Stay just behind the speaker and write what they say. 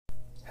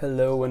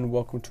Hello and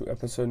welcome to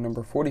episode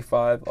number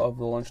 45 of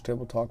the Lunch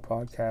Table Talk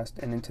podcast.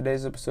 And in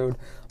today's episode,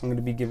 I'm going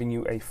to be giving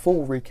you a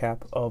full recap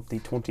of the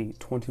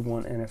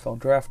 2021 NFL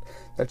Draft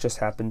that just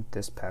happened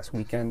this past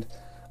weekend.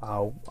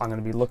 I'm going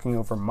to be looking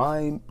over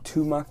my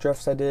two mock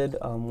drafts I did.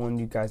 One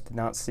you guys did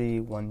not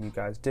see, one you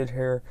guys did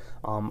hear,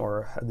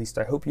 or at least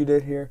I hope you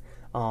did hear.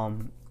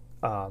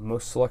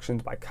 Most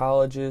selections by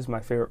colleges, my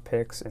favorite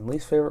picks and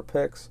least favorite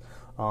picks,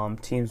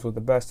 teams with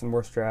the best and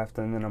worst draft,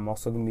 and then I'm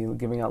also going to be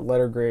giving out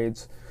letter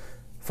grades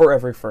for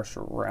every first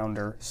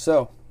rounder.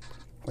 So,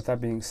 with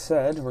that being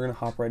said, we're going to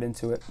hop right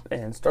into it.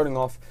 And starting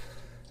off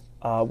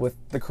with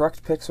the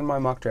correct picks in my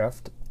mock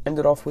draft,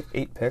 ended off with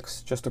 8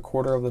 picks, just a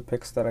quarter of the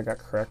picks that I got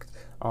correct.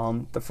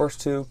 The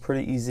first two,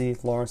 pretty easy.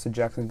 Lawrence to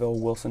Jacksonville,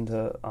 Wilson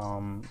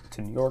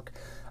to New York.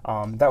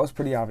 That was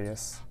pretty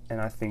obvious,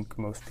 and I think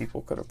most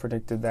people could have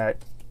predicted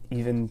that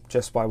even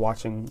just by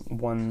watching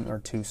one or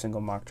two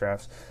single mock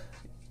drafts.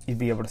 You'd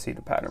be able to see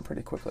the pattern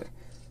pretty quickly.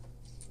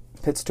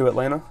 Pitts to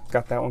Atlanta,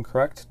 got that one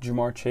correct.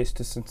 Ja'Marr Chase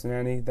to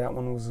Cincinnati, that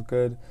one was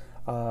good.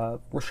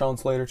 Rashawn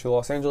Slater to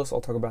Los Angeles, I'll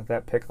talk about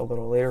that pick a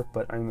little later,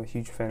 but I'm a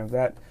huge fan of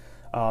that.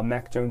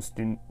 Mac Jones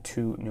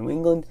to New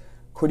England,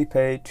 Kwity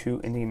Paye to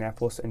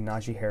Indianapolis, and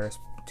Najee Harris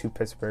to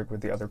Pittsburgh were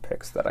the other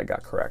picks that I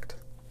got correct.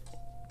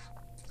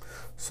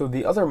 So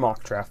the other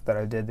mock draft that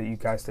I did that you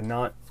guys did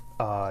not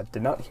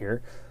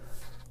hear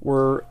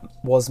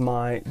was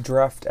my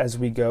draft as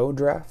we go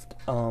draft.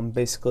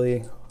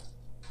 Basically,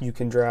 you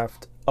can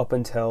draft up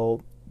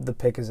until the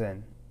pick is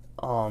in.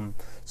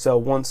 So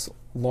once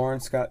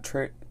Lawrence got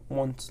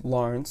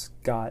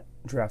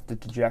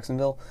drafted to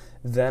Jacksonville,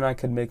 then I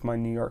could make my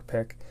New York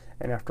pick,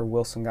 and after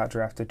Wilson got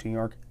drafted to New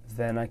York,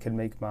 then I could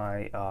make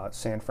my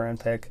San Fran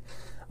pick,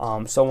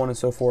 so on and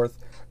so forth.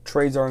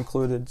 Trades are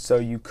included, so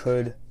you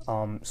could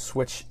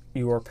switch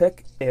your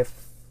pick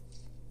if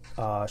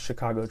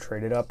Chicago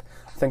traded up.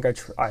 I think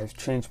I've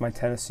changed my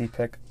Tennessee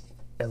pick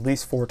at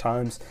least 4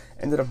 times,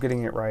 ended up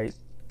getting it right,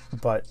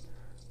 but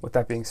with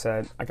that being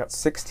said, I got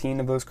 16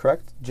 of those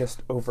correct,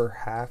 just over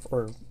half,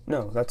 or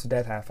no, that's a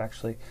dead half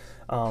actually.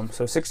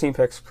 So 16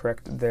 picks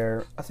correct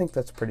there. I think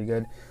that's pretty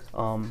good.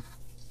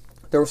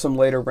 There were some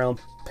later round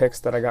picks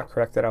that I got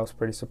correct that I was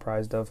pretty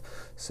surprised of.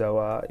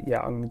 So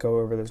yeah, I'm going to go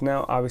over those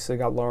now. Obviously I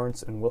got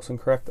Lawrence and Wilson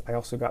correct. I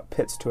also got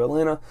Pitts to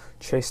Atlanta,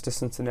 Chase to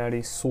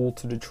Cincinnati, Sewell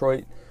to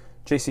Detroit,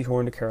 J.C.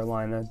 Horn to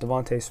Carolina,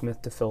 Devontae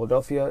Smith to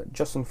Philadelphia,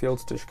 Justin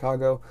Fields to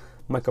Chicago,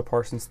 Micah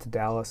Parsons to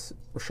Dallas,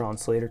 Rashawn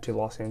Slater to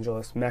Los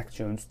Angeles, Mac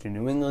Jones to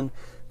New England,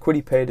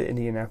 Kwity Paye to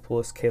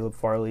Indianapolis, Caleb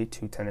Farley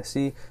to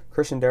Tennessee,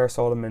 Christian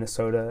Darrisaw to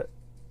Minnesota,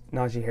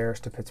 Najee Harris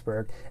to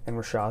Pittsburgh, and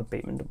Rashad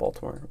Bateman to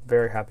Baltimore.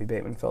 Very happy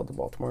Bateman fell to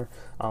Baltimore.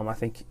 I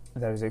think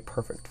that is a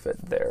perfect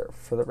fit there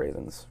for the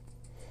Ravens.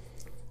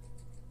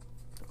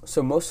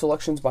 So most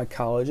selections by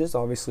colleges,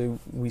 obviously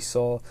we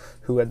saw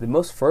who had the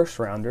most first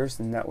rounders,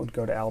 and that would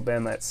go to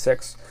Alabama at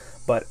 6,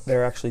 but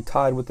they're actually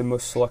tied with the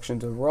most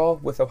selections overall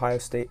with Ohio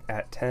State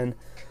at 10.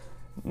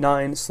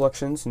 9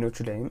 selections,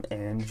 Notre Dame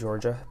and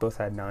Georgia both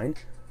had 9.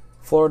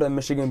 Florida and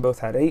Michigan both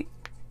had 8.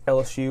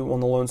 LSU on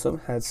the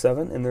lonesome had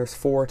 7, and there's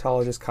 4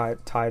 colleges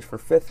tied for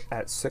 5th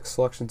at 6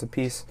 selections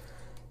apiece.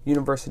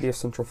 University of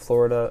Central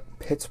Florida,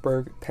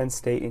 Pittsburgh, Penn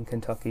State, and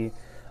Kentucky.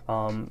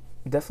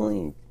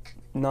 Definitely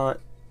not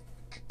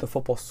the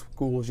football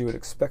schools you would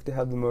expect to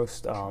have the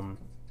most,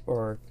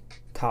 or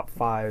top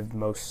 5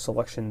 most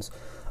selections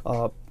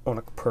on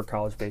a per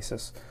college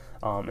basis.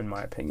 In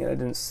my opinion, I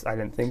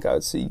didn't think I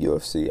would see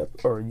UFC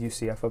or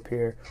UCF up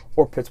here,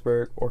 or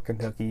Pittsburgh or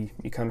Kentucky.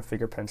 You kind of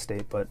figure Penn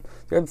State, but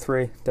the other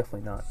 3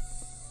 definitely not.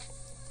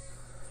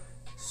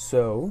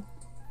 So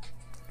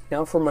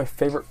now for my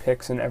favorite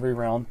picks in every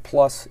round,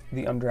 plus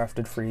the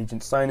undrafted free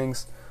agent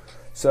signings.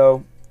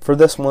 So for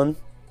this one,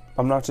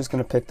 I'm not just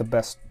going to pick the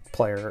best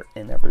player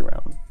in every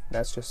round.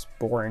 That's just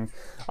boring.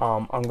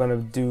 I'm going to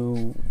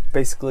do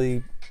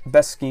basically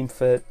best scheme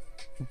fit,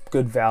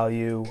 good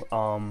value,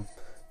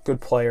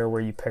 good player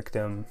where you picked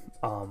him.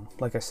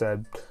 Like I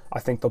said, I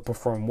think they'll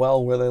perform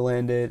well where they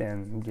landed,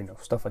 and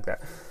stuff like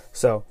that.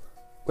 So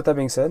with that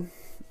being said,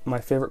 my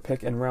favorite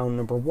pick in round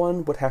number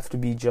 1 would have to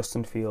be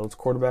Justin Fields,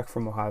 quarterback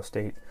from Ohio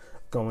State,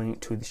 going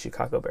to the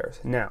Chicago Bears.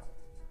 Now,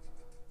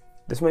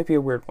 this might be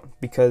a weird one,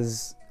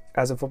 because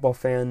as a football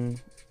fan,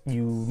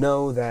 you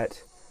know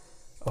that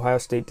Ohio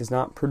State does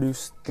not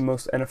produce the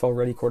most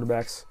NFL-ready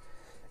quarterbacks,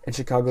 and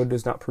Chicago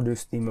does not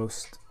produce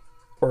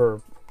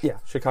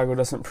Chicago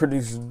doesn't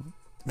produce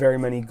very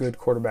many good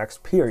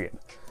quarterbacks, period.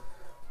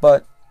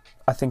 But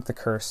I think the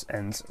curse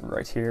ends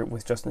right here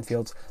with Justin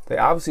Fields. They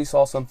obviously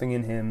saw something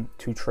in him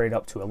to trade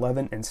up to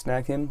 11 and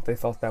snag him. They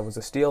thought that was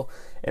a steal,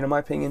 and in my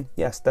opinion,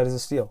 yes, that is a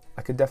steal.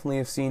 I could definitely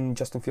have seen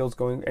Justin Fields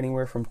going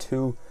anywhere from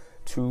 2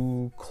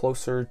 to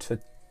closer to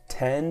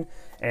 10,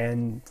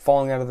 and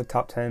falling out of the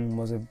top 10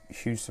 was a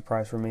huge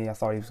surprise for me. I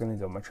thought he was going to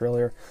go much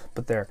earlier,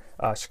 but there,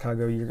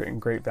 Chicago, you're getting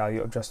great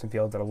value of Justin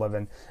Fields at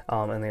 11,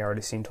 and they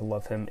already seem to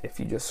love him if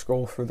you just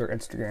scroll through their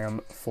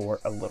Instagram for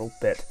a little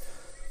bit.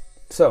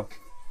 So,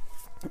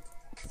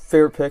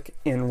 favorite pick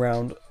in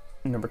round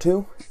Number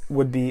 2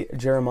 would be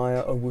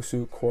Jeremiah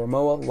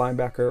Owusu-Koramoah,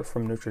 linebacker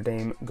from Notre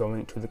Dame,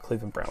 going to the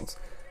Cleveland Browns.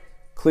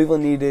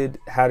 Cleveland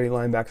had a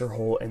linebacker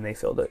hole, and they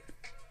filled it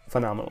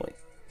phenomenally.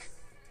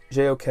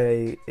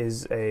 JOK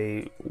is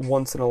a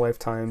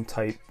once-in-a-lifetime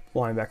type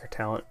linebacker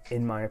talent,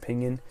 in my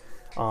opinion.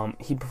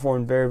 He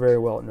performed very, very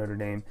well at Notre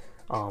Dame,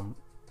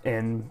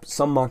 and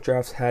some mock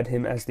drafts had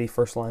him as the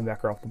first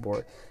linebacker off the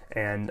board,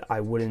 and I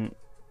wouldn't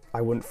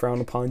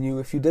frown upon you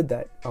if you did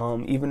that.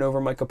 Even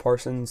over Micah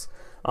Parsons.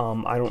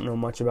 I don't know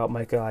much about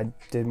Micah. I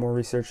did more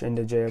research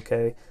into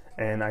JOK,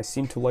 and I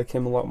seem to like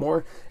him a lot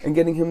more, and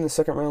getting him in the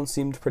second round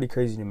seemed pretty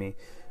crazy to me.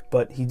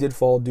 But he did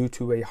fall due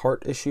to a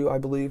heart issue, I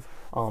believe,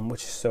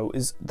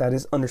 that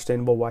is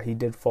understandable why he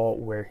did fall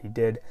where he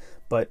did.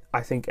 But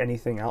I think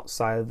anything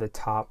outside of the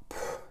top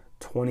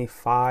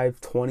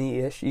 25,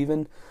 20-ish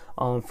even,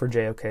 for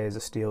JOK is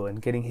a steal,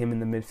 and getting him in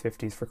the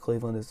mid-50s for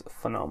Cleveland is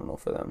phenomenal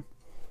for them.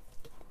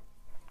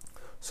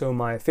 So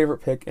my favorite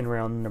pick in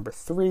round number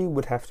 3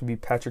 would have to be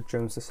Patrick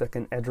Jones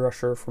II, edge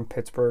rusher from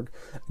Pittsburgh,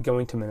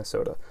 going to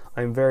Minnesota.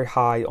 I am very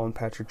high on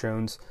Patrick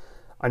Jones.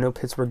 I know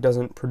Pittsburgh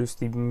doesn't produce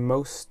the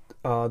most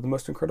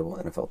incredible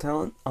NFL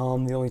talent.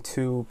 The only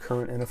 2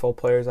 current NFL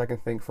players I can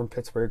think from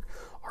Pittsburgh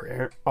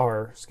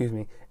are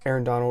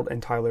Aaron Donald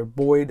and Tyler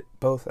Boyd,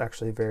 both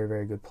actually very,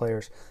 very good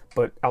players.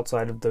 But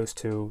outside of those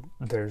 2,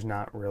 there's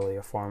not really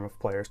a farm of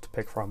players to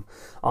pick from.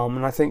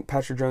 And I think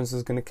Patrick Jones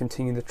is going to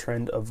continue the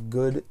trend of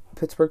good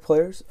Pittsburgh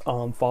players,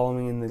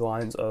 following in the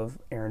lines of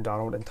Aaron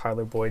Donald and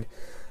Tyler Boyd.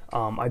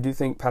 I do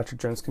think Patrick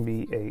Jones can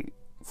be a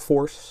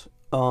force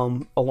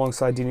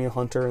alongside Daniel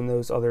Hunter and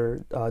those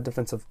other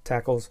defensive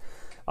tackles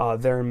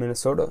there in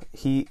Minnesota.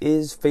 He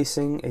is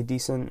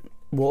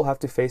will have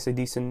to face a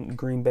decent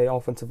Green Bay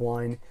offensive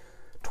line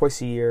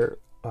twice a year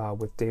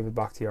with David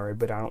Bakhtiari,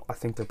 but I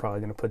think they're probably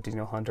going to put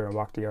Daniel Hunter and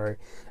Bakhtiari,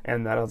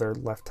 and that other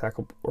left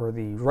tackle or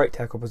the right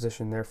tackle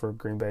position there for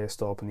Green Bay is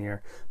still up in the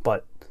air.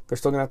 But they're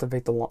still going to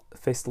have to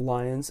face the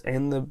Lions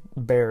and the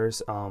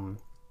Bears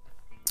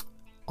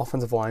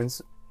offensive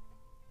lines.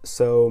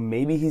 So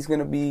maybe he's going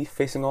to be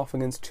facing off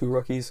against 2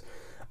 rookies,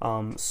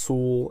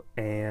 Sewell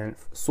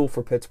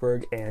for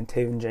Pittsburgh and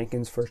Taven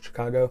Jenkins for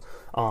Chicago.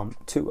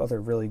 2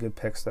 other really good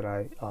picks that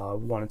I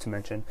wanted to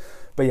mention.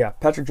 But yeah,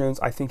 Patrick Jones,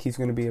 I think he's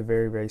going to be a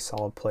very, very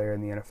solid player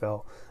in the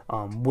NFL.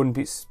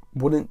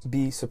 Wouldn't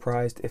be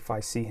surprised if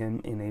I see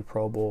him in a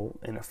Pro Bowl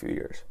in a few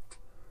years.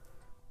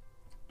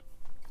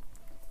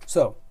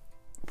 So,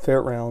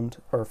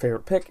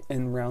 favorite pick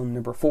in round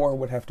number 4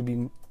 would have to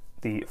be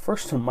the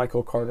first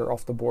Michael Carter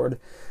off the board,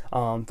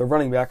 the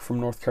running back from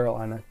North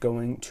Carolina,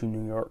 going to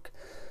New York,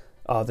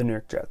 the New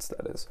York Jets,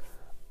 that is.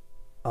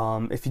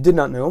 If you did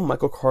not know,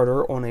 Michael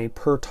Carter on a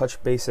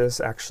per-touch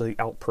basis actually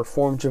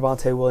outperformed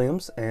Javonte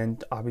Williams,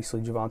 and obviously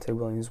Javonte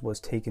Williams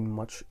was taken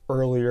much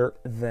earlier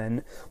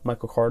than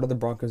Michael Carter. The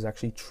Broncos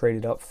actually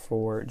traded up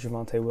for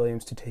Javonte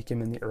Williams to take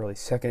him in the early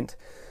second.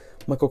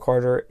 Michael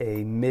Carter,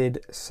 a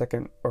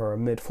mid-second or a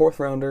mid-4th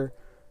rounder.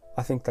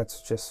 I think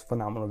that's just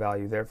phenomenal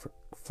value there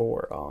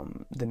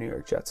for the New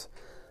York Jets.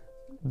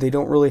 They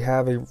don't really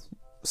have a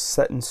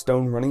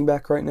set-in-stone running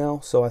back right now,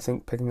 so I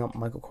think picking up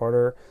Michael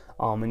Carter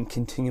and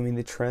continuing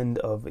the trend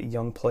of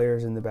young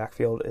players in the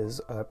backfield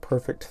is a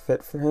perfect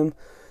fit for him.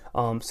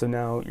 So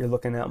now you're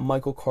looking at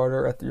Michael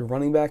Carter at your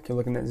running back. You're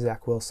looking at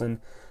Zach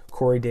Wilson,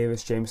 Corey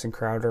Davis, Jamison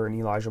Crowder, and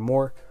Elijah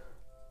Moore.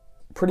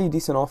 Pretty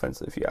decent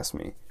offense, if you ask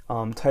me.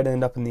 Tight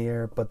end up in the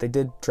air, but they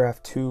did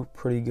draft 2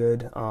 pretty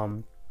good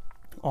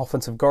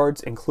offensive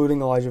guards,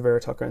 including Elijah Vera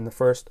Tucker in the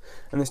first,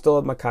 and they still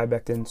have Mekhi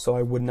Becton, so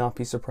I would not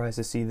be surprised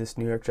to see this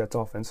New York Jets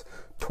offense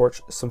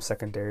torch some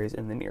secondaries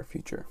in the near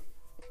future.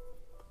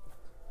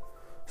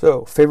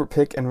 So, favorite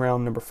pick in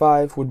round number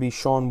 5 would be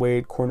Shaun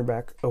Wade,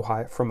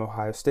 cornerback from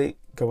Ohio State,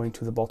 going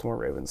to the Baltimore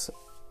Ravens.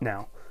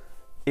 Now,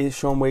 is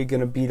Shaun Wade going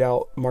to beat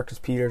out Marcus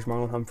Peters,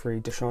 Marlon Humphrey,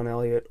 Deshaun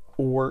Elliott,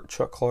 or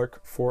Chuck Clark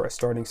for a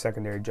starting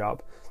secondary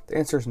job? The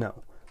answer is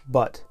no,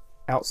 but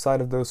outside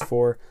of those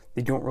 4,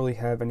 they don't really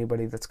have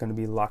anybody that's going to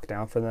be locked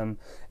down for them.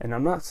 And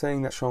I'm not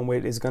saying that Shaun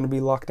Wade is going to be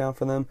locked down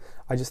for them.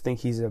 I just think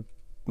he's a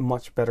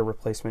much better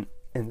replacement,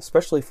 and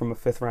especially from a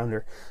 5th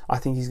rounder, I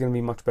think he's going to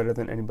be much better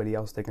than anybody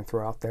else they can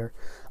throw out there.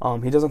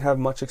 He doesn't have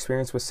much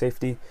experience with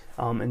safety,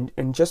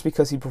 and just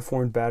because he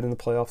performed bad in the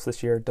playoffs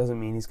this year doesn't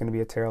mean he's going to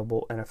be a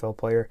terrible NFL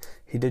player.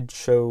 He did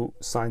show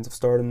signs of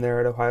stardom there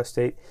at Ohio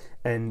State,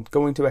 and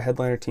going to a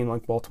headliner team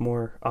like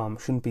Baltimore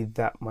shouldn't be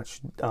that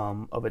much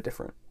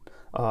different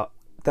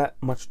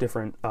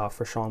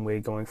for Shaun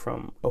Wade going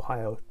from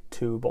Ohio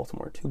to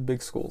Baltimore, 2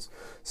 big schools.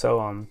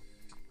 So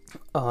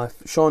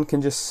if Shaun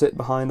can just sit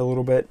behind a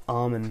little bit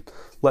and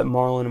let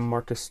Marlon and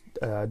Marcus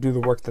do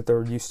the work that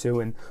they're used to,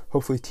 and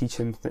hopefully teach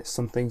him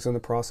some things in the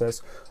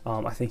process,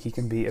 I think he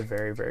can be a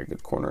very, very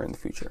good corner in the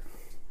future.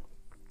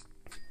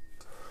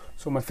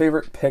 So my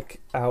favorite pick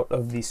out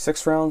of the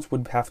 6th rounds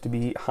would have to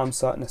be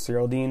Hamsat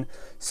Nasir-Eldin,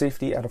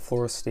 safety out of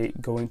Florida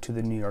State, going to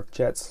the New York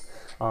Jets.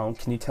 Can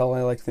you tell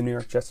I like the New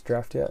York Jets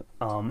draft yet?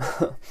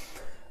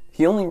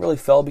 He only really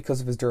fell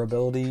because of his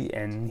durability,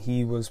 and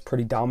he was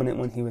pretty dominant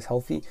when he was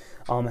healthy.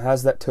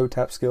 Has that toe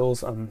tap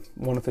skills.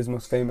 One of his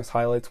most famous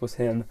highlights was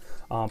him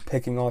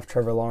picking off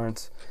Trevor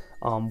Lawrence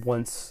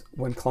once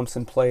when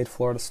Clemson played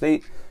Florida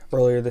State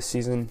earlier this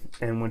season,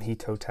 and when he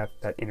toe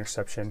tapped that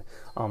interception.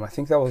 I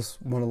think that was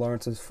one of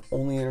Lawrence's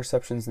only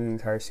interceptions in the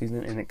entire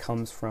season, and it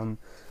comes from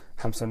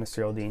Hamza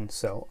Nasirildeen.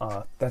 So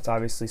that's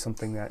obviously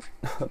something that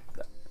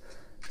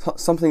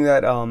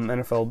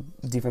NFL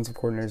defensive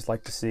coordinators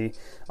like to see.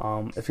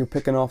 If you're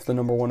picking off the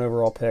number 1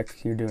 overall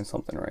pick, you're doing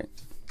something right.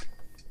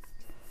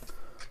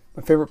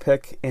 My favorite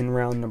pick in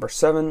round number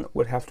 7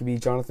 would have to be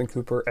Jonathan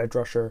Cooper, edge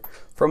rusher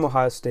from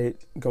Ohio State,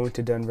 going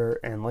to Denver.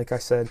 And like I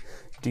said,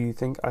 do you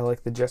think I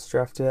like the Jets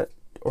draft yet?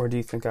 Or do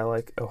you think I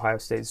like Ohio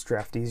State's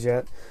draftees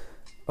yet?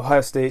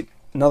 Ohio State,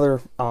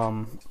 another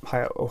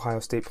Ohio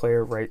State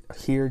player right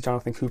here,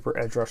 Jonathan Cooper,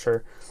 edge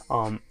rusher.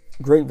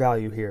 Great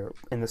value here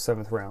in the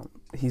 7th round.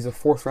 He's a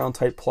 4th round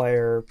type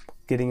player,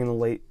 getting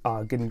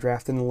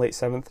drafted in the late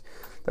 7th.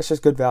 That's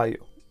just good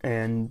value.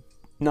 And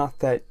not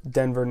that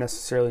Denver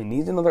necessarily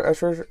needs another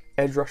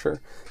edge rusher,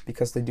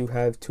 because they do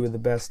have 2 of the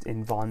best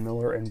in Von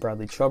Miller and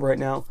Bradley Chubb right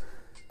now.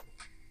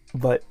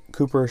 But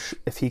Cooper,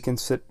 if he can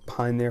sit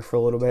behind there for a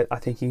little bit, I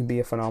think he can be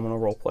a phenomenal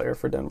role player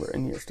for Denver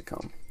in years to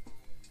come.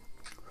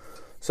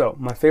 So,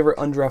 my favorite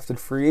undrafted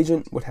free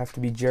agent would have to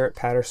be Jarrett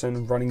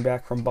Patterson, running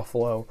back from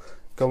Buffalo,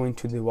 going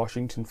to the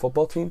Washington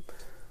football team.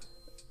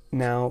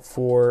 Now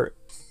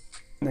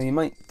you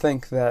might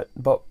think that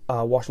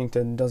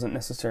Washington doesn't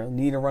necessarily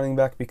need a running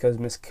back because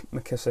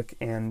McKissick,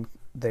 and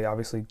they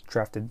obviously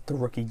drafted the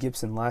rookie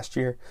Gibson last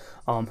year,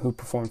 who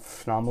performed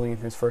phenomenally in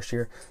his first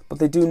year. But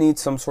they do need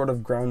some sort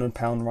of ground and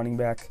pound running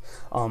back,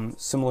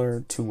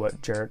 similar to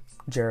what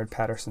Jared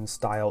Patterson's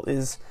style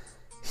is.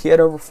 He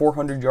had over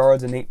 400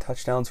 yards and 8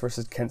 touchdowns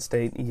versus Kent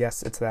State.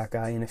 Yes, it's that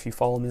guy. And if you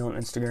follow me on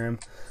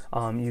Instagram,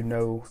 you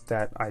know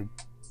that I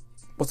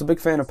was a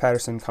big fan of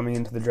Patterson coming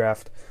into the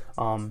draft.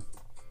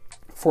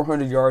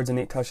 400 yards and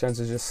 8 touchdowns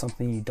is just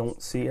something you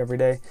don't see every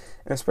day.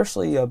 And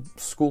especially a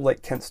school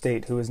like Kent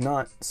State, who is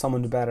not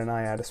someone to bat an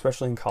eye at,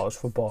 especially in college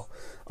football.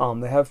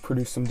 They have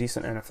produced some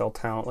decent NFL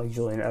talent like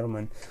Julian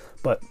Edelman.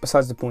 But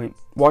besides the point,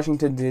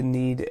 Washington did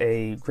need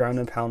a ground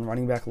and pound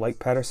running back like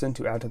Patterson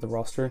to add to the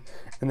roster,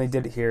 and they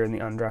did it here in the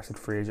undrafted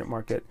free agent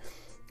market.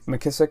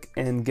 McKissick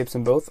and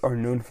Gibson both are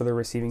known for their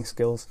receiving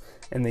skills,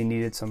 and they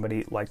needed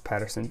somebody like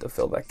Patterson to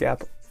fill that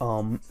gap,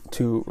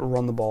 to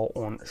run the ball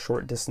on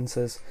short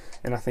distances,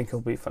 and I think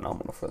he'll be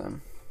phenomenal for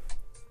them.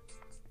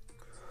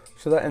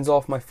 So that ends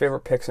off my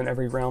favorite picks in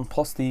every round,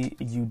 plus the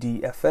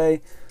UDFA.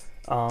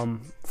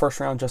 First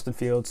round, Justin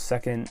Fields.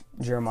 Second,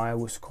 Jeremiah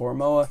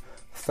Owusu-Koramoah.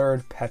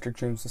 Third, Patrick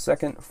Jones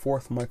II.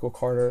 Fourth, Michael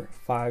Carter.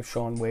 5,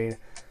 Shaun Wade.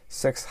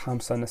 6,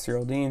 Hamza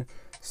Nasirildeen.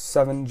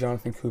 7,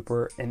 Jonathan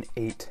Cooper. And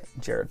 8,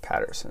 Jared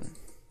Patterson.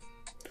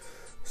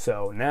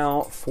 So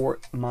now for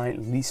my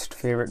least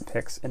favorite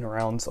picks in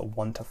rounds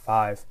 1 to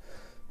 5.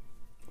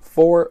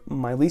 For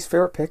my least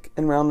favorite pick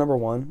in round number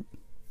 1,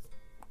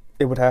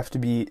 it would have to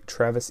be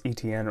Travis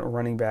Etienne,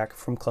 running back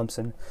from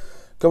Clemson,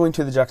 going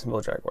to the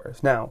Jacksonville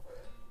Jaguars. Now,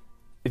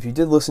 if you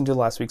did listen to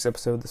last week's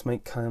episode, this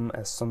might come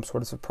as some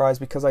sort of surprise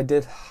because I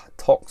did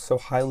talk so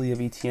highly of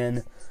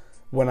Etienne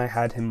when I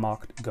had him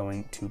mocked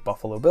going to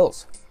Buffalo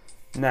Bills.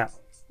 Now,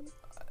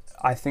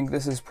 I think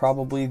this is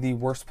probably the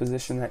worst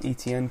position that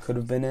Etienne could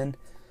have been in.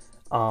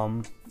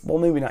 Well,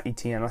 maybe not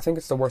Etienne. I think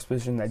it's the worst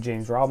position that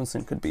James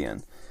Robinson could be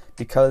in,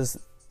 because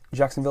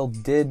Jacksonville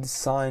did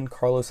sign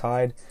Carlos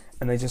Hyde,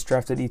 and they just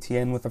drafted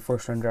Etienne with a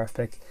first-round draft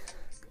pick.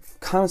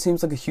 Kind of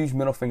seems like a huge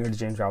middle finger to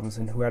James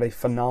Robinson, who had a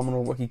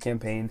phenomenal rookie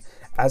campaign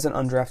as an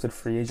undrafted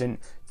free agent.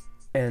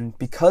 And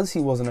because he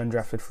was an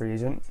undrafted free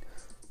agent,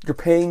 you're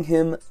paying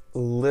him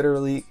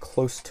literally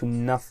close to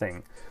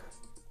nothing.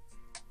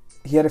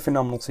 He had a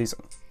phenomenal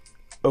season.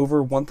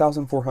 Over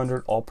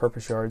 1,400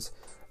 all-purpose yards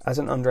as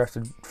an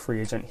undrafted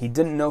free agent. He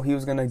didn't know he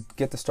was going to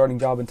get the starting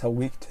job until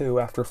week 2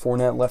 after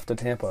Fournette left to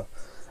Tampa.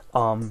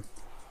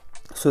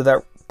 So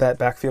that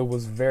backfield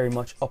was very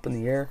much up in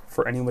the air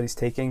for anybody's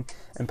taking,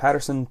 and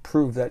Patterson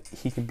proved that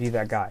he could be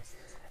that guy.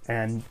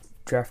 And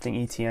drafting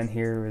Etienne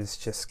here is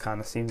just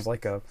kind of seems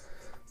like a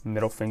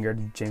middle finger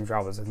to James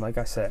Robinson, like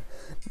I said.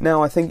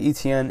 Now, I think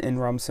Etienne and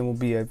Robinson will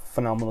be a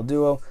phenomenal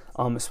duo,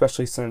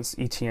 especially since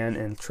Etienne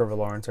and Trevor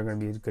Lawrence are going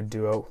to be a good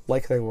duo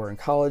like they were in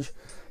college.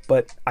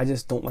 But I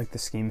just don't like the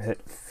scheme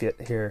fit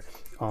here.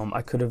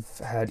 I could have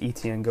had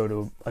Etienne go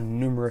to a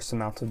numerous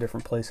amounts of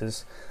different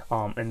places,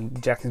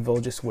 and Jacksonville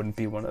just wouldn't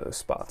be one of those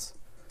spots.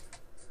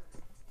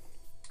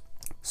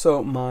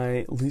 So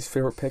my least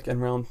favorite pick in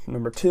round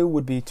number 2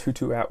 would be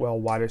Tutu Atwell,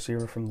 wide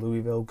receiver from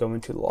Louisville,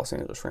 going to the Los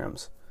Angeles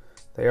Rams.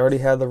 They already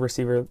had the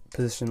receiver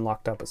position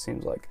locked up, it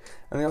seems like.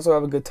 And they also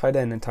have a good tight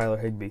end in Tyler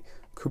Higbee.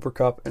 Cooper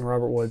Kupp and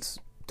Robert Woods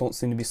don't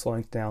seem to be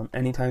slowing down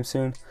anytime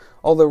soon.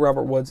 Although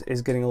Robert Woods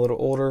is getting a little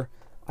older,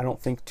 I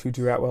don't think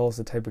Tutu Atwell is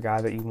the type of guy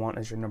that you want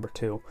as your number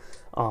 2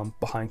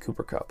 behind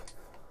Cooper Kupp.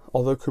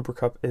 Although Cooper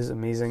Kupp is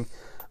amazing,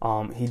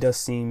 he does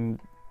seem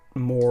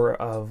more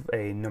of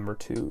a number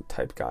 2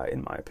 type guy,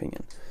 in my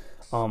opinion.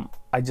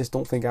 I just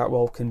don't think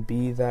Atwell can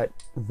be that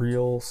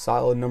real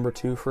solid number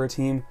 2 for a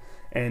team,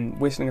 and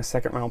wasting a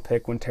second-round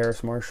pick when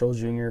Terrace Marshall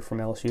Jr. from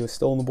LSU is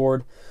still on the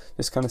board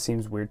just kind of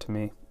seems weird to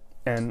me.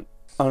 And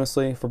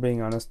honestly, if we're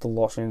being honest, the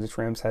Los Angeles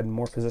Rams had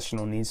more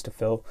positional needs to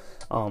fill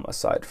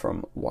aside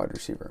from wide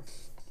receiver.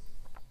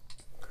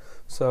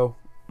 So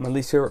my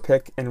least favorite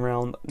pick in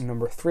round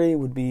number 3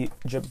 would be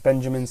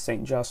Benjamin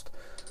St-Juste,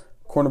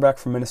 cornerback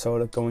from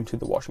Minnesota, going to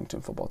the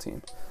Washington football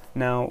team.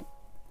 Now,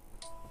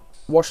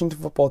 Washington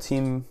football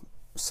team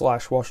 /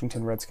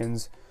 Washington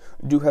Redskins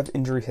do have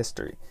injury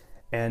history,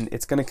 and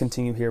it's going to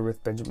continue here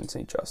with Benjamin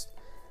St-Juste,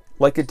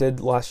 like it did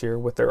last year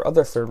with their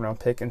other third-round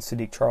pick in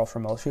Sadiq Charles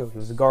from LSU. He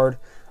was a guard,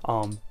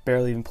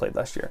 barely even played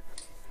last year.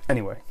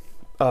 Anyway,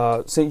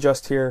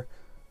 St-Juste here,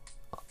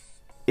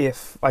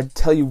 if I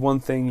tell you one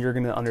thing, you're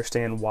going to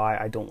understand why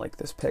I don't like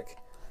this pick.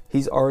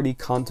 He's already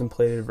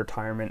contemplated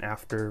retirement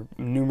after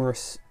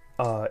numerous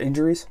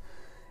injuries,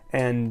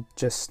 and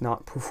just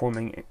not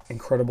performing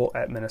incredible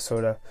at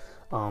Minnesota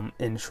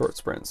in short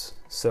sprints.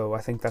 So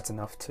I think that's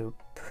enough to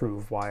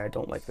prove why I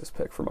don't like this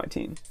pick for my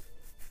team.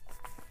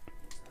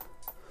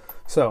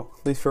 So,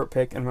 least favorite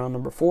pick in round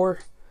number 4,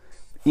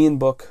 Ian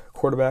Book,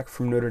 quarterback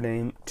from Notre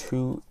Dame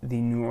to the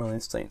New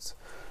Orleans Saints.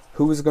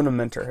 Who is going to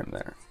mentor him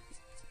there?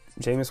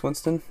 Jameis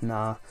Winston?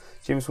 Nah.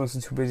 Jameis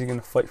Winston's too busy going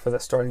to fight for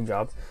that starting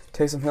job.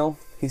 Taysom Hill?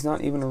 He's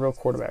not even a real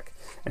quarterback,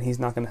 and he's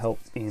not going to help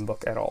Ian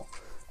Book at all.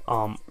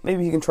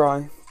 Maybe he can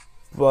try,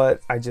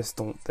 but I just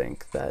don't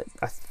think that.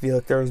 I feel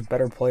like there's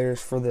better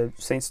players for the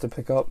Saints to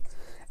pick up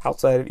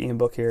outside of Ian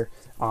Book here.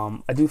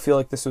 I do feel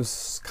like this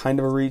was kind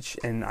of a reach,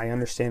 and I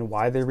understand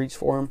why they reached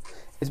for him.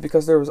 It's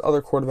because there was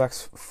other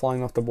quarterbacks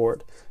flying off the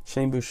board.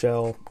 Shane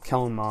Buechele,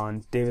 Kellen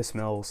Mond, Davis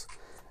Mills,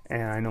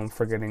 and I know I'm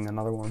forgetting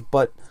another one.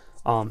 But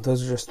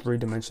those are just 3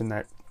 to mention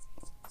that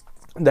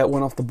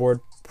went off the board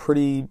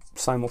pretty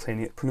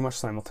much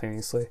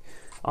simultaneously.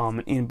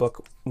 And Ian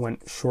Book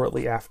went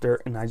shortly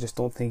after, and I just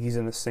don't think he's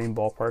in the same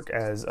ballpark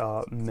as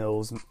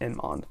Mills and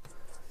Mond.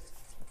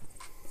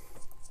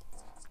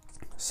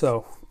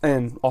 So,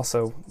 and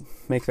also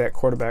make that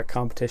quarterback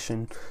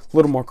competition a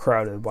little more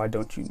crowded. Why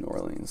don't you, New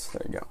Orleans?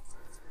 There you go.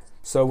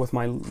 So with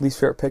my least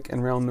favorite pick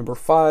in round number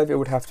 5, it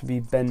would have to be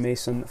Ben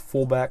Mason,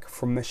 fullback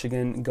from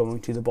Michigan,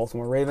 going to the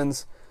Baltimore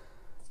Ravens.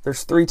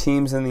 There's 3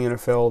 teams in the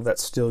NFL that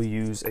still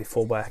use a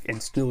fullback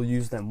and still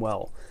use them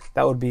well.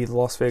 That would be the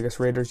Las Vegas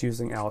Raiders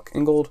using Alec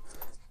Ingold,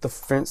 the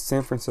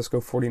San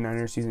Francisco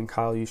 49ers using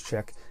Kyle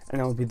Juszczyk,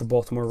 and that would be the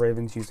Baltimore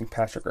Ravens using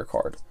Patrick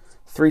Ricard.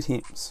 3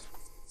 teams.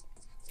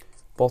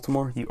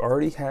 Baltimore, you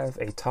already have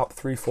a top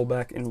 3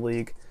 fullback in the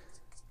league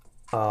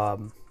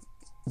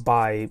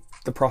by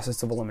the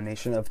process of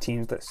elimination of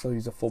teams that still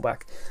use a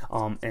fullback.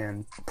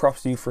 And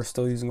props to you for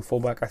still using a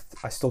fullback.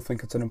 I still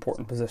think it's an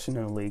important position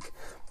in the league.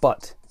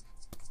 But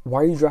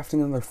why are you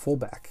drafting another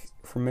fullback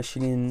from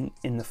Michigan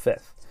in the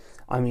 5th?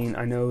 I mean,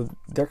 I know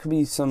there could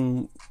be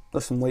some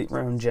late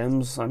round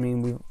gems. I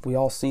mean, we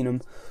all seen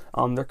them.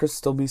 There could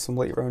still be some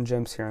late round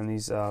gems here in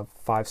these 5th,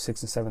 6th,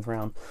 and 7th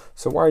round.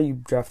 So why are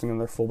you drafting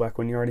another fullback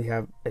when you already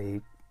have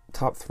a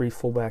top 3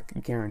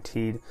 fullback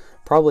guaranteed?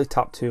 Probably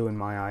top 2 in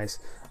my eyes.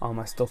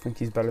 I still think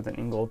he's better than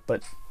Ingold,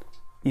 but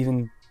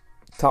even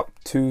top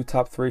 2,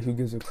 top 3, who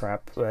gives a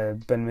crap?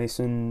 Ben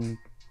Mason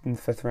in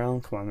the 5th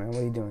round? Come on, man, what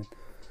are you doing?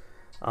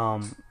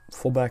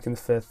 Fullback in the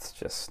 5th,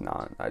 just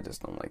not. I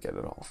just don't like it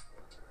at all.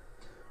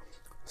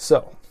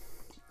 So,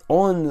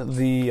 on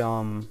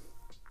the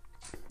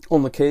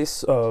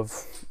case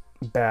of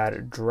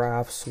bad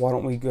drafts, why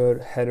don't we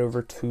head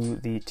over to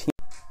the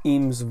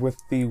teams with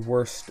the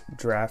worst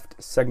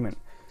draft segment.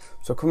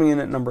 So coming in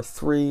at number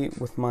 3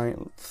 with my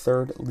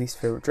 3rd least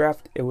favorite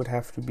draft, it would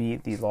have to be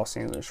the Los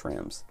Angeles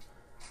Rams.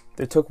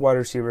 They took wide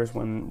receivers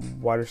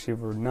when wide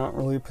receiver not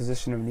really a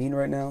position of need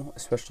right now,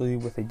 especially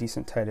with a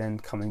decent tight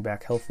end coming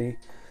back healthy.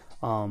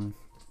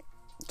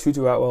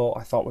 Tutu Atwell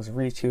I thought was a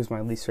reach. He was my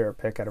least favorite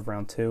pick out of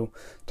round 2.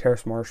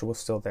 Terrace Marshall was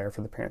still there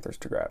for the Panthers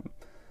to grab.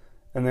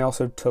 And they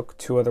also took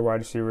 2 other wide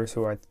receivers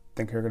who I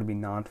think are going to be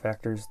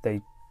non-factors.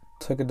 They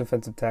took a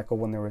defensive tackle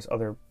when there was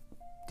other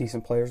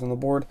decent players on the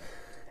board.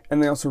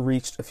 And they also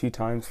reached a few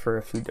times for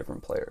a few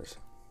different players.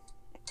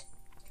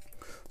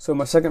 So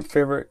my second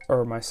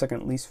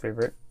least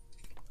favorite,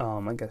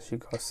 I guess you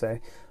could say,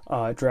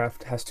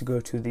 draft has to go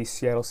to the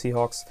Seattle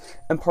Seahawks.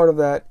 And part of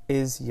that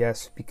is,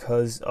 yes,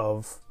 because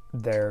of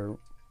their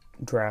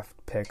draft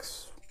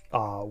picks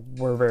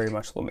were very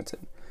much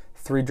limited.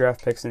 3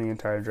 draft picks in the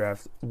entire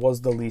draft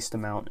was the least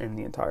amount in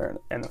the entire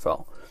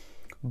NFL.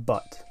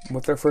 But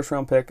with their first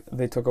round pick,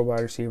 they took a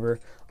wide receiver.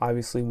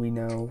 Obviously, we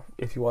know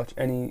if you watch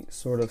any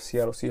sort of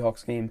Seattle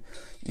Seahawks game,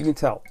 you can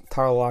tell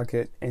Tyler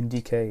Lockett and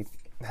DK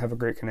have a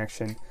great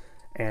connection,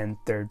 and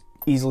they're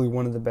easily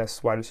one of the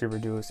best wide receiver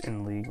duos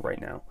in the league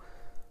right now.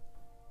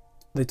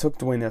 They took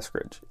Dwayne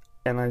Eskridge,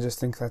 and I just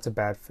think that's a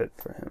bad fit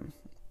for him.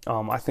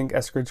 I think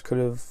Eskridge could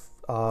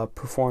have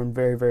performed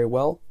very, very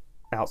well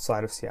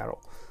outside of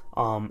Seattle.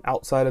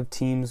 Outside of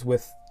teams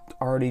with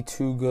already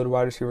 2 good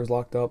wide receivers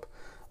locked up,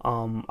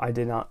 I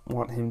did not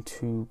want him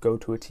to go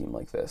to a team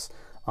like this.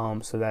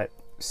 So that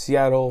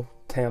Seattle,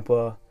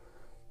 Tampa,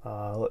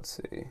 let's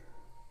see,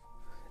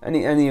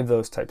 any of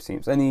those type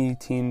teams, any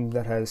team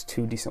that has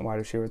 2 decent wide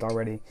receivers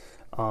already,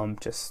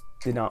 just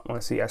did not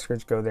want to see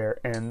Eskridge go there.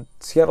 And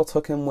Seattle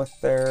took him with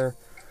their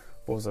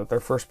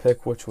first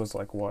pick, which was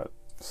like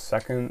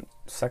second,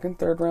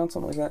 third round,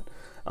 something like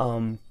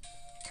that.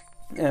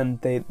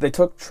 And they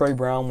took Trey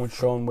Brown when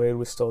Sean Wade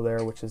was still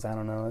there, which is, I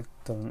don't know, it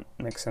doesn't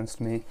make sense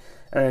to me.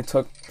 And they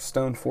took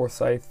Stone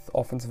Forsythe,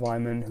 offensive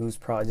lineman, who's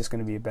probably just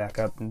going to be a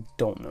backup and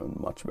don't know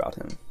much about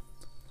him.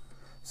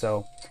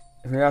 So,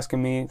 if you're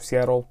asking me,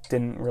 Seattle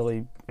didn't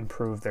really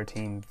improve their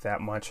team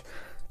that much,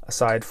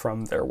 aside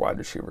from their wide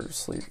receiver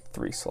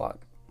 3 slot.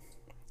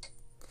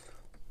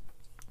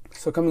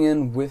 So coming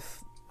in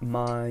with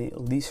my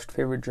least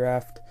favorite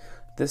draft,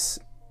 this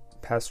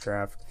past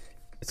draft,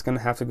 it's going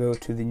to have to go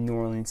to the New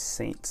Orleans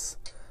Saints.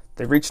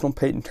 They reached on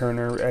Peyton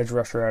Turner, edge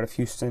rusher out of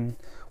Houston,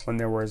 when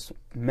there was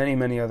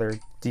many other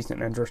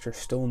decent edge rushers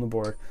still on the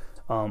board.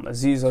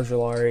 Azeez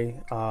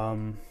Ojulari,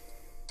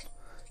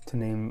 to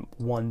name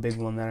one big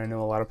one that I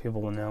know a lot of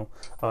people will know.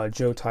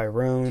 Joe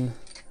Tyrone,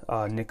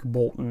 Nick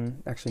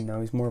Bolton. Actually,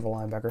 no, he's more of a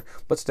linebacker.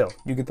 But still,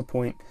 you get the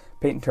point.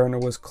 Peyton Turner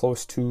was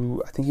close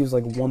to, I think he was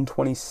like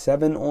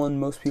 127 on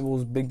most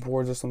people's big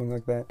boards or something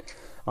like that.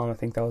 I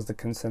think that was the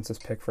consensus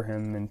pick for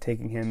him, and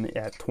taking him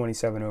at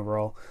 27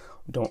 overall,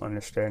 don't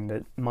understand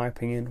it. In my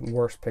opinion,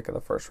 worst pick of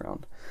the first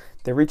round.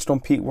 They reached on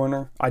Pete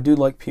Werner. I do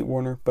like Pete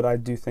Werner, but I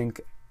do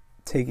think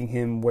taking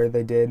him where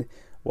they did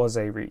was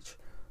a reach.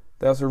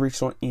 They also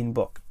reached on Ian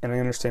Book, and I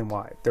understand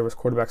why. There was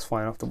quarterbacks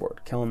flying off the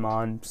board. Kellen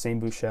Mond,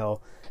 Sam Bouchel,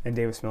 and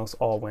Davis Mills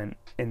all went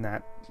in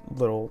that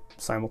little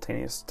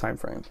simultaneous time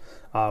frame,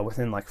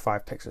 within like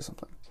 5 picks or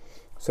something.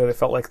 So they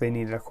felt like they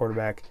needed a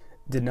quarterback,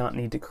 did not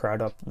need to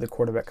crowd up the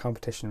quarterback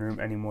competition room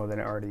any more than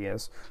it already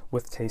is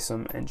with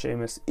Taysom and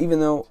Jameis,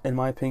 even though, in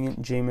my opinion,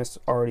 Jameis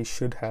already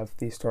should have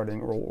the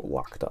starting role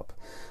locked up,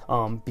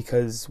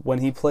 because when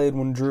he played,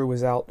 when Drew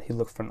was out, he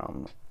looked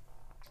phenomenal.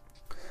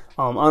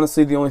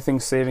 Honestly, the only thing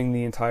saving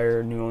the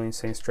entire New Orleans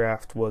Saints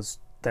draft was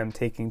them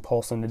taking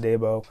Paulson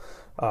Adebo,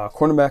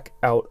 cornerback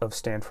out of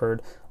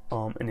Stanford,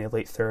 in a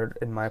late third.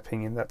 In my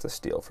opinion, that's a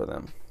steal for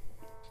them.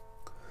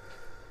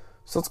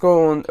 So let's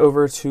go on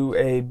over to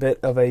a bit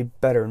of a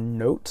better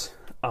note.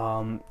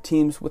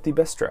 Teams with the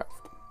best draft.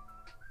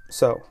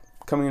 So,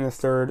 coming in the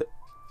third,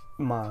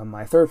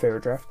 my third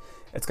favorite draft,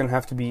 it's going to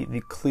have to be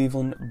the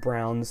Cleveland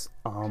Browns.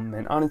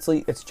 And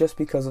honestly, it's just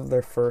because of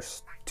their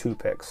first 2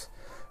 picks.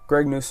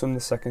 Greg Newsome, the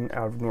second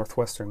out of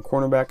Northwestern,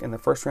 cornerback in the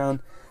first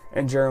round,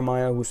 and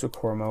Jeremiah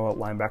Owusu-Koramoah,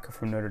 linebacker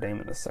from Notre Dame,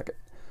 in the second.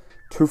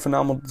 2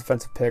 phenomenal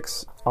defensive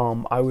picks.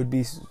 I would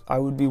be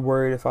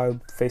worried if I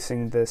were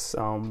facing this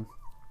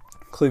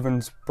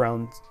Cleveland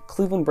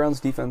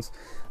Browns defense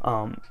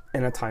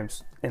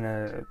in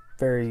a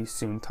very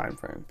soon time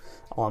frame.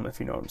 If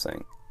you know what I'm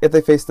saying. If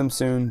they face them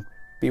soon,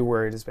 be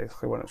worried is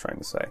basically what I'm trying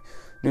to say.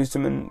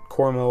 Newsome and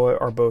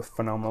Koramoah are both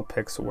phenomenal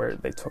picks where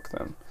they took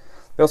them.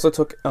 They also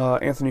took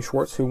Anthony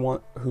Schwartz,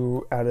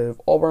 who out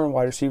of Auburn,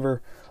 wide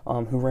receiver,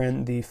 who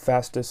ran the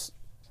fastest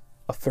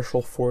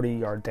official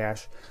 40-yard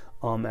dash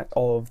at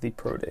all of the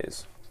pro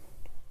days.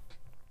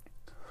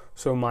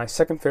 So my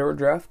second favorite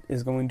draft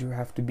is going to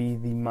have to be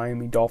the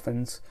Miami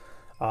Dolphins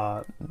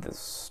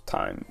this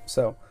time.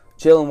 So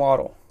Jalen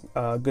Waddle,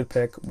 good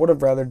pick. Would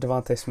have rather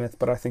Devontae Smith,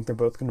 but I think they're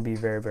both going to be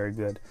very, very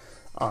good.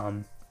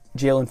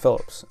 Jalen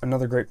Phillips,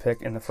 another great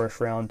pick in the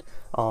first round.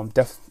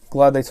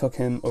 Glad they took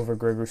him over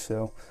Greg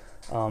Rousseau.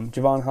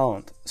 Javon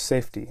Holland,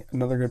 safety,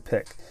 another good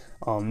pick.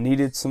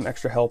 Needed some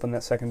extra help in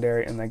that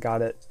secondary, and they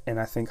got it, and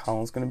I think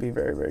Holland's going to be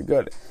very, very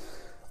good.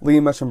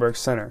 Liam Eichenberg,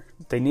 center.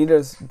 They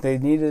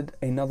needed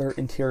another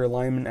interior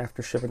lineman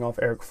after shipping off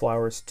Eric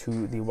Flowers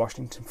to the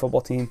Washington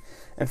football team,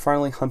 and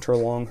finally Hunter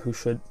Long, who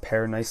should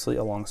pair nicely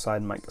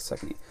alongside Mike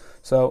Gesicki.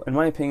 So, in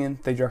my opinion,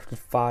 they drafted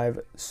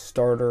 5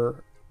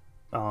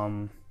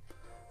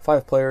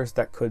 players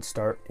that could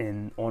start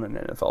on an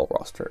NFL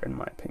roster, in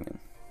my opinion.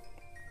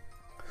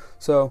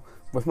 So,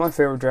 with my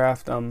favorite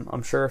draft,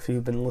 I'm sure if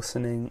you've been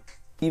listening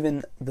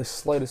even the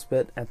slightest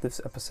bit at this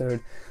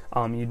episode,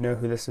 you'd know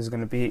who this is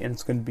going to be, and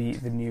it's going to be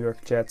the New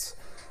York Jets.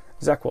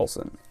 Zach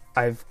Wilson.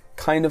 I've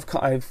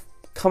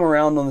come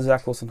around on the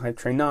Zach Wilson hype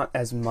train, not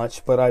as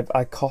much, but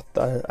I caught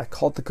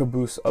the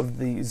caboose of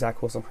the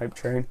Zach Wilson hype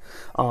train.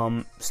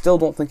 Still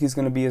don't think he's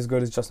going to be as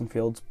good as Justin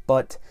Fields,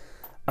 but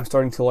I'm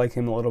starting to like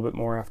him a little bit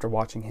more after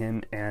watching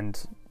him and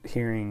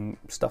hearing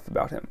stuff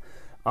about him.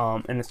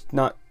 And it's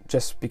not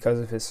just because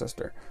of his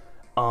sister.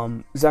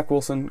 Zach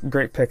Wilson,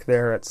 great pick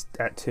there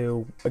at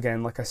 2.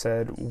 Again, like I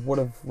said, would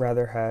have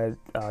rather had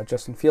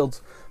Justin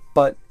Fields,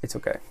 but it's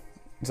okay.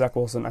 Zach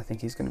Wilson, I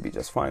think he's going to be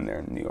just fine there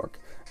in New York,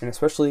 and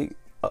especially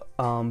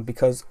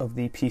because of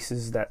the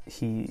pieces that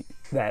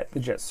the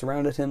Jets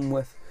surrounded him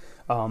with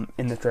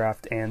in the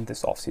draft and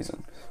this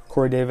offseason.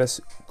 Corey Davis,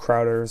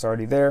 Crowder is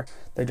already there.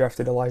 They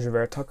drafted Elijah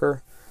Vera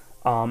Tucker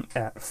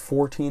at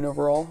 14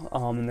 overall,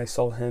 and they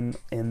sold him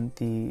in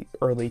the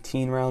early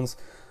teen rounds.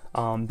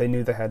 They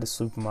knew they had to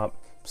swoop him up.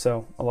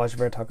 So Elijah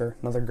Vera Tucker,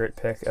 another great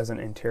pick as an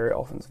interior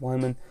offensive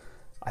lineman.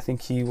 I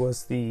think he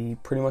was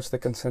pretty much the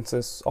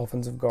consensus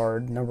offensive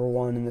guard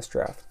 #1 in this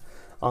draft.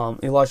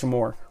 Elijah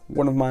Moore,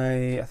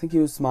 I think he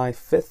was my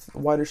 5th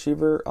wide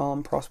receiver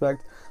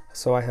prospect.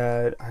 So I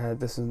had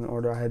this in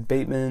order. I had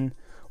Bateman,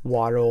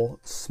 Waddle,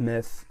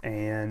 Smith,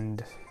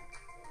 and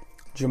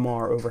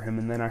Jamar over him,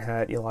 and then I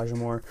had Elijah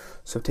Moore.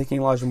 So taking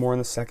Elijah Moore in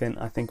the 2nd,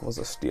 I think, was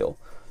a steal.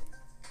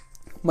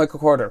 Michael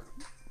Carter,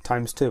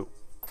 ×2.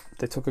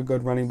 They took a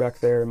good running back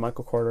there,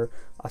 Michael Carter.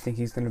 I think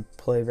he's going to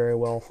play very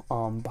well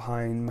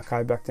behind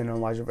Mekhi Becton and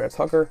Elijah Vera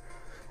Tucker.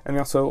 And they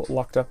also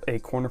locked up a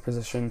corner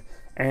position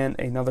and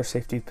another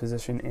safety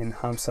position in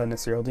Hamza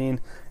Nasir-Eldin,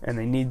 and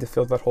they need to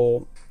fill that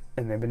hole,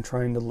 and they've been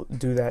trying to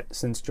do that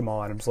since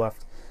Jamal Adams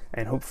left.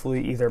 And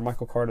hopefully either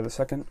Michael Carter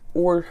II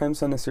or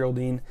Hamza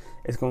Nasir-Eldin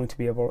is going to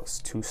be able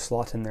to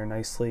slot in there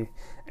nicely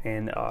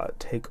and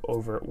take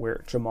over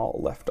where Jamal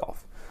left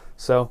off.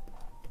 So,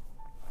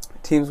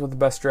 teams with the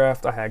best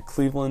draft, I had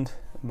Cleveland,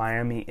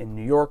 Miami, and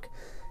New York.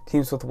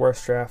 Teams with the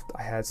worst draft,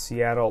 I had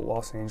Seattle,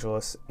 Los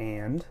Angeles,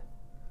 and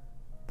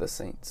the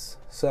Saints.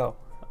 So,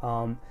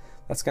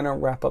 that's going to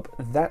wrap up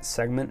that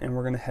segment, and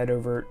we're going to head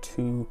over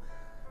to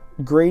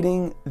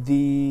grading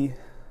the...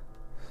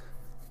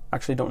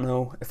 Actually, don't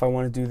know if I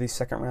want to do the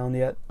second round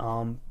yet.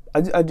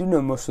 I do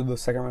know most of the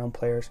second round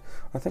players.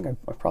 I think I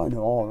probably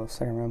know all of the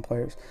second round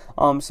players.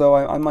 So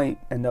I might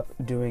end up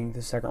doing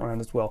the second round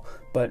as well.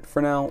 But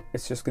for now,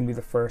 it's just going to be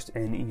the first,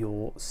 and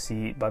you'll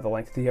see by the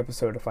length of the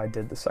episode if I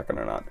did the second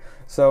or not.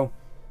 So,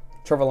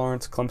 Trevor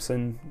Lawrence,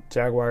 Clemson,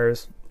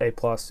 Jaguars, A+,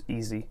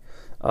 easy.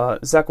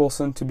 Zach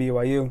Wilson to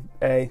BYU,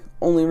 A.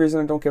 Only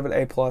reason I don't give it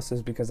A+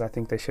 is because I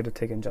think they should have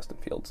taken Justin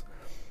Fields.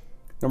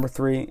 Number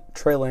 3,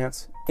 Trey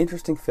Lance.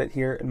 Interesting fit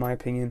here, in my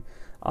opinion.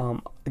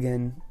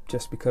 Again,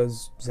 just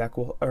because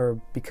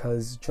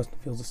because Justin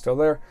Fields is still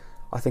there,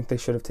 I think they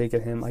should have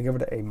taken him. I give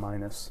it an A-.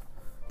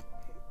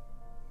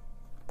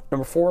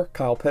 Number 4,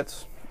 Kyle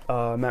Pitts.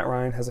 Matt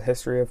Ryan has a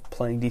history of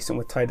playing decent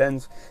with tight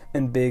ends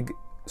and big,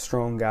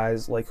 strong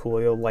guys like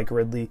Julio, like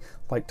Ridley,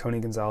 like Tony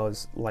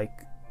Gonzalez,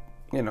 like,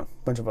 a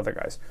bunch of other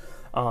guys.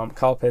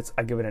 Kyle Pitts,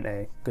 I give it an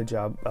A. Good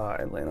job,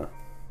 Atlanta.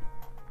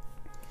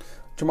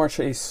 Jamar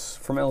Chase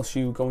from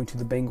LSU going to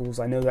the Bengals.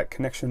 I know that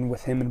connection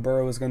with him and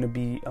Burrow is going to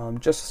be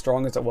just as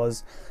strong as it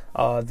was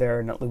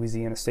there at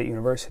Louisiana State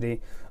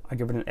University. I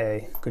give it an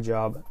A. Good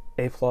job.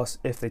 A+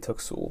 if they took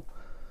Sewell.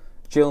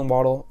 Jalen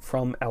Waddle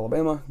from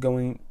Alabama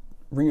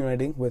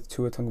reuniting with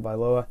Tua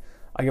Tagovailoa.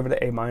 I give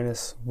it an A-.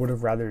 Would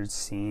have rather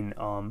seen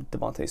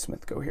Devontae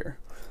Smith go here.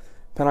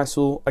 Penei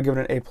Sewell, I give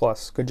it an A+.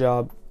 Good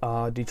job,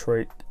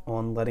 Detroit,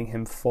 on letting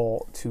him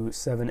fall to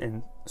 7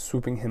 and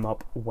swooping him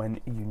up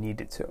when you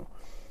needed to.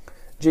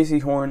 J.C.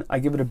 Horn, I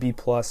give it a B+.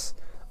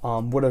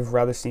 Would have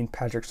rather seen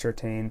Patrick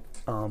Surtain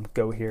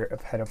go here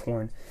ahead of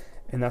Horn.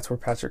 And that's where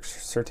Patrick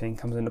Surtain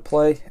comes into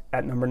play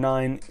at number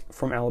 9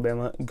 from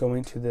Alabama,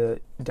 going to the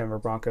Denver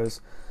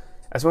Broncos.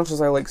 As much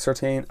as I like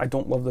Surtain, I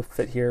don't love the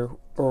fit here,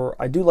 or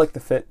I do like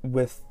the fit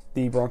with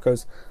the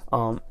Broncos.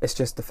 It's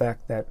just the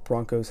fact that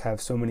Broncos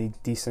have so many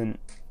decent,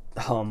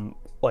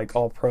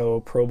 all-pro,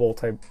 Pro Bowl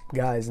type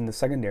guys in the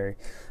secondary.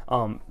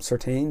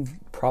 Surtain,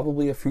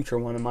 probably a future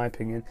one in my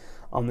opinion.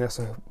 They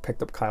also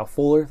picked up Kyle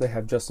Fuller. They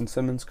have Justin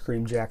Simmons,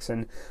 Kareem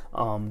Jackson.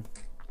 All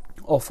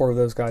 4 of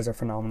those guys are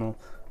phenomenal.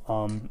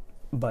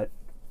 But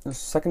the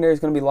secondary is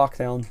going to be locked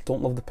down.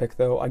 Don't love the pick,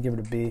 though. I give it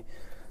a B.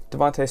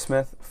 Devontae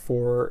Smith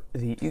for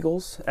the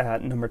Eagles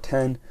at number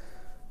 10.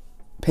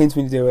 Pains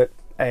me to do it.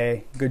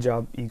 A. Good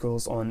job,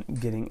 Eagles, on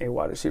getting a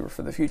wide receiver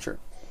for the future.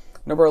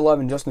 Number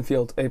 11, Justin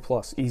Fields, A+,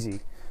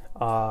 easy.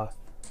 I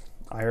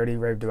already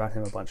raved about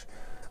him a bunch.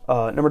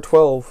 Number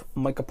 12,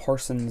 Micah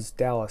Parsons,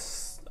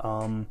 Dallas.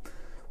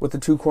 With the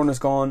 2 corners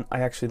gone,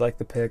 I actually like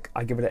the pick.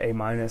 I give it an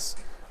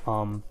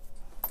A-.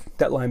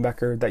 That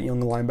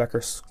young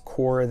linebacker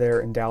core there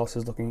in Dallas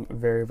is looking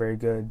very, very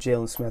good.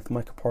 Jalen Smith,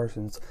 Micah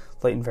Parsons,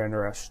 Leighton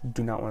Vander Esch,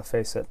 do not want to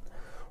face it.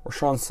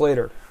 Rashawn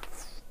Slater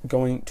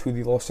going to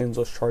the Los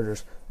Angeles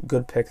Chargers.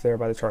 Good pick there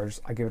by the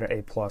Chargers. I give it an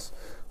A+.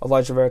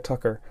 Elijah Vera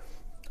Tucker.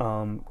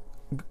 The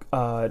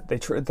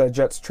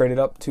Jets traded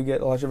up to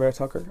get Elijah Vera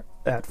Tucker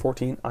at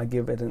 14. I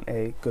give it an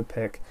A. Good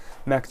pick.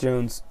 Mac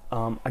Jones.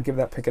 I give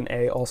that pick an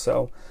A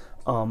also.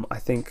 I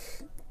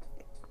think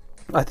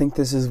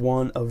this is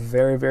one of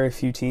very, very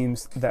few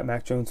teams that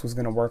Mac Jones was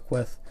going to work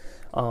with.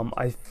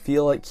 I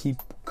feel like he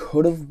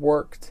could have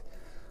worked.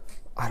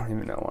 I don't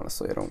even know,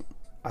 honestly. I don't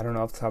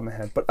know off the top of my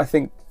head, but I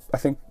think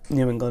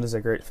New England is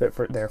a great fit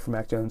for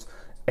Mac Jones.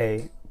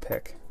 A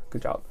pick.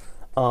 Good job.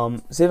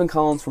 Zaven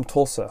Collins from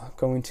Tulsa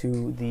going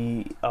to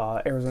the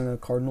Arizona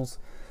Cardinals.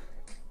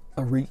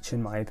 A reach,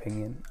 in my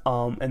opinion.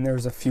 And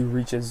there's a few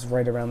reaches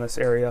right around this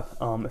area,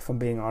 if I'm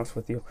being honest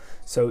with you.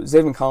 So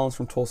Zaven Collins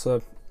from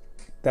Tulsa,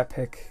 that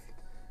pick.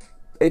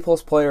 A+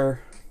 player,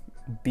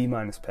 B-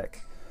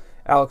 pick.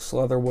 Alex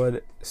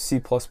Leatherwood, C+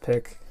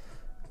 pick.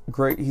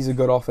 Great, he's a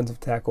good offensive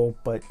tackle,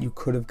 but you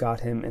could have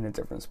got him in a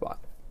different spot.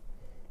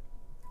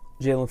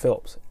 Jalen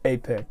Phillips, A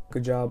pick.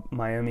 Good job,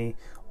 Miami,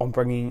 on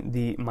bringing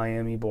the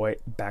Miami boy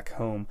back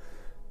home.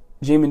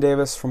 Jamin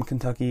Davis from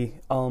Kentucky.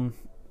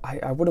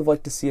 I would have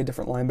liked to see a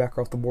different linebacker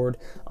off the board.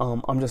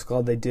 I'm just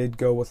glad they did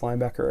go with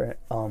linebacker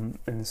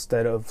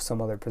instead of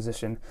some other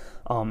position.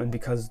 And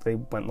because they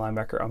went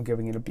linebacker, I'm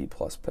giving it a B+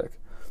 pick.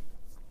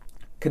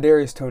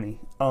 Kadarius Toney.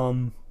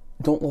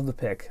 Don't love the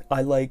pick.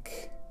 I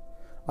like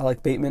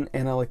Bateman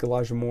and I like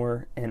Elijah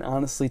Moore, and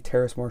honestly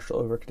Terrace Marshall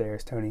over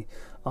Kadarius Toney.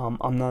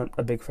 I'm not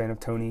a big fan of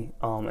Toney,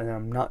 and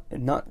I'm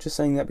not just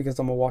saying that because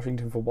I'm a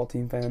Washington football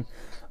team fan.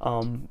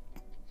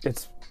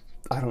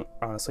 I don't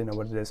honestly know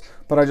what it is,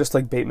 but I just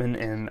like Bateman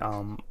and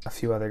a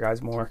few other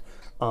guys more.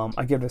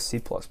 I give it a C+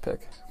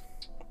 pick.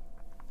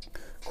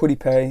 Kwity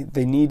Paye,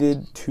 they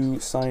needed to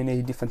sign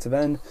a defensive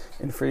end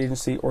in free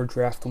agency or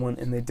draft one,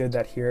 and they did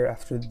that here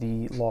after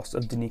the loss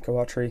of Denico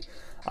Autry.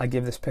 I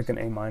give this pick an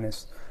A-.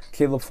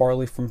 Caleb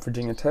Farley from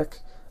Virginia Tech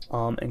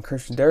and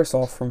Christian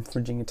Darrisaw from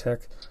Virginia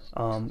Tech.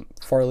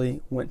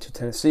 Farley went to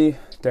Tennessee.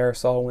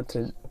 Darrisaw went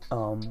to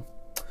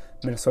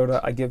Minnesota.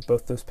 I give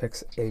both those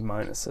picks A-.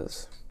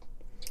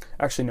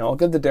 Actually, no, I'll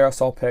give the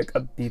Darrisaw pick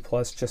a B+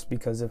 just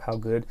because of how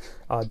good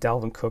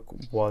Dalvin Cook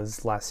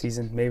was last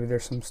season. Maybe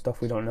there's some stuff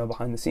we don't know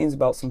behind the scenes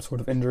about some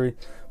sort of injury,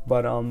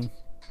 but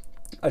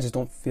I just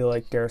don't feel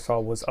like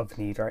Darrisaw was of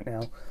need right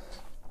now.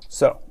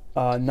 So,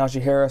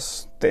 Najee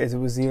Harris, it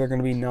was either going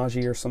to be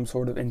Najee or some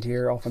sort of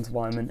interior offensive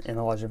lineman, and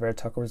Elijah Vera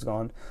Tucker was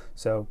gone.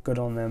 So, good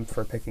on them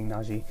for picking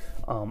Najee.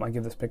 I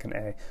give this pick an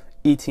A.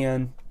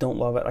 ETN, don't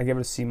love it. I give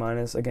it a C-.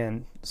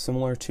 Again,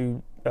 similar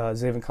to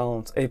Zaven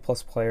Collins, A+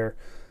 player.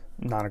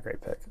 Not a great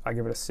pick. I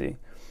give it a C.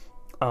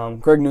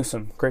 Greg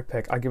Newsome, great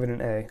pick. I give it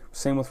an A.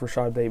 Same with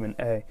Rashad Bateman,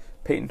 A.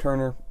 Peyton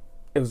Turner,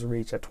 it was a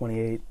reach at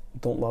 28.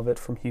 Don't love it,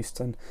 from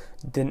Houston.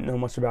 Didn't know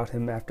much about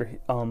him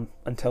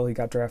until he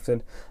got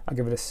drafted. I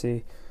give it a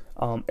C.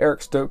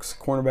 Eric Stokes,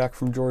 cornerback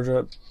from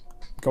Georgia,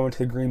 going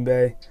to Green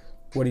Bay.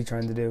 What are you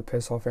trying to do?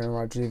 Piss off Aaron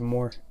Rodgers even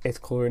more? It's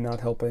clearly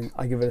not helping.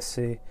 I give it a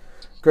C.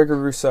 Gregory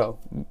Rousseau,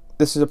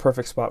 this is a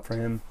perfect spot for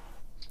him.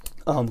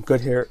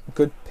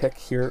 Good pick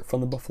here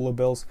from the Buffalo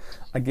Bills.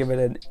 I give it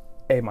an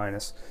A-.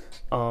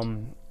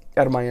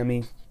 Out of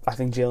Miami, I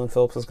think Jalen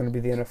Phillips is going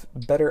to be the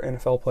better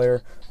NFL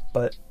player,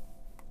 but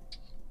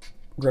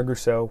Greg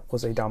Rousseau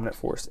was a dominant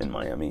force in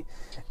Miami,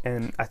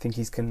 and I think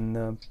he's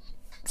can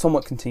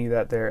somewhat continue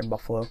that there in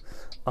Buffalo.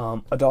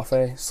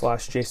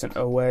 Odafe / Jason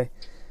Oweh,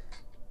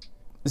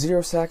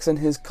 0 sacks in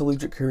his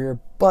collegiate career,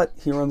 but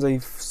he runs a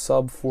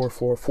sub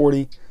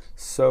 4.40.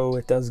 So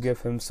it does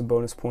give him some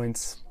bonus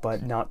points,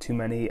 but not too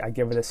many. I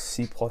give it a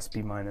C+,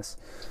 B-.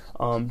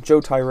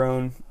 Joe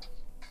Tryon,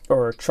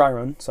 out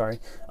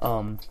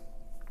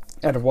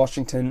of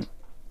Washington,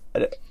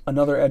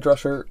 another edge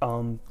rusher.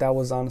 That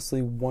was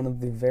honestly one of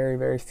the very,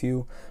 very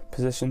few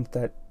positions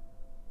that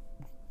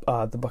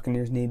the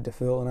Buccaneers needed to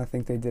fill, and I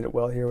think they did it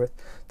well here with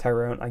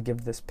Tryon. I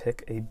give this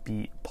pick a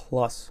B+.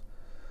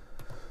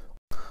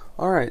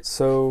 All right,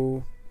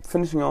 so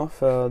finishing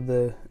off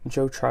the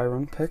Joe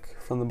Tryon pick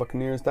from the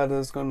Buccaneers, that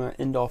is going to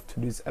end off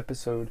today's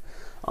episode.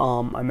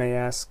 I may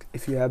ask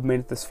if you have made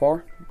it this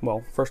far.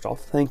 Well, first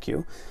off, thank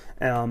you.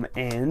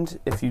 And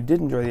if you did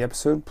enjoy the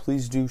episode,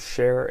 please do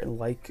share,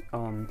 like,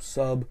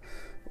 sub,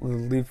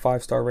 leave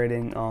 5-star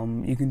rating.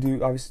 You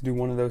can obviously do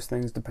one of those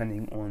things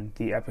depending on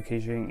the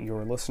application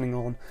you're listening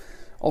on.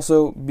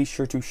 Also, be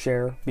sure to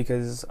share,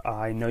 because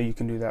I know you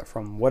can do that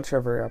from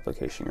whichever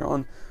application you're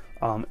on.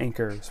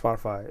 Anchor,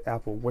 Spotify,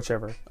 Apple,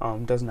 whichever,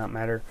 does not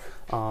matter.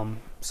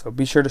 So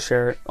be sure to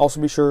share it.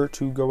 Also be sure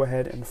to go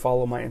ahead and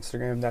follow my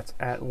Instagram. That's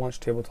at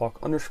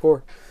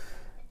lunchtabletalk_.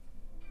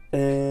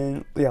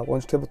 And yeah,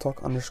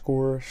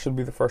 lunchtabletalk_ should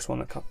be the first one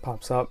that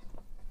pops up.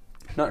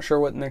 Not sure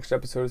what the next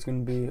episode is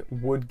going to be.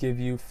 Would give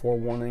you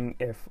forewarning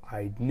if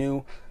I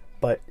knew,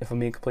 but if I'm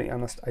being completely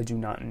honest, I do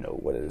not know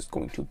what it is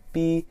going to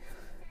be.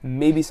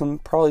 Maybe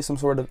probably some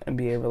sort of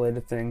NBA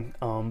related thing,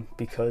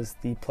 because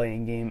the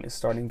playing game is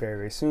starting very,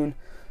 very soon.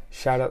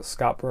 Shout out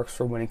Scott Brooks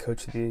for winning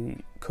coach of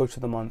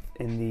the month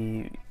in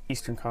the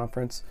Eastern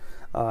Conference.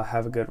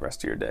 Have a good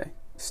rest of your day.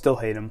 Still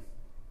hate him.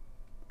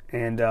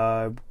 And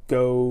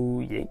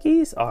go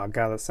Yankees. Oh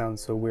god, that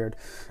sounds so weird.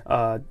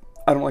 I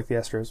don't like the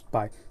Astros.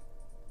 Bye.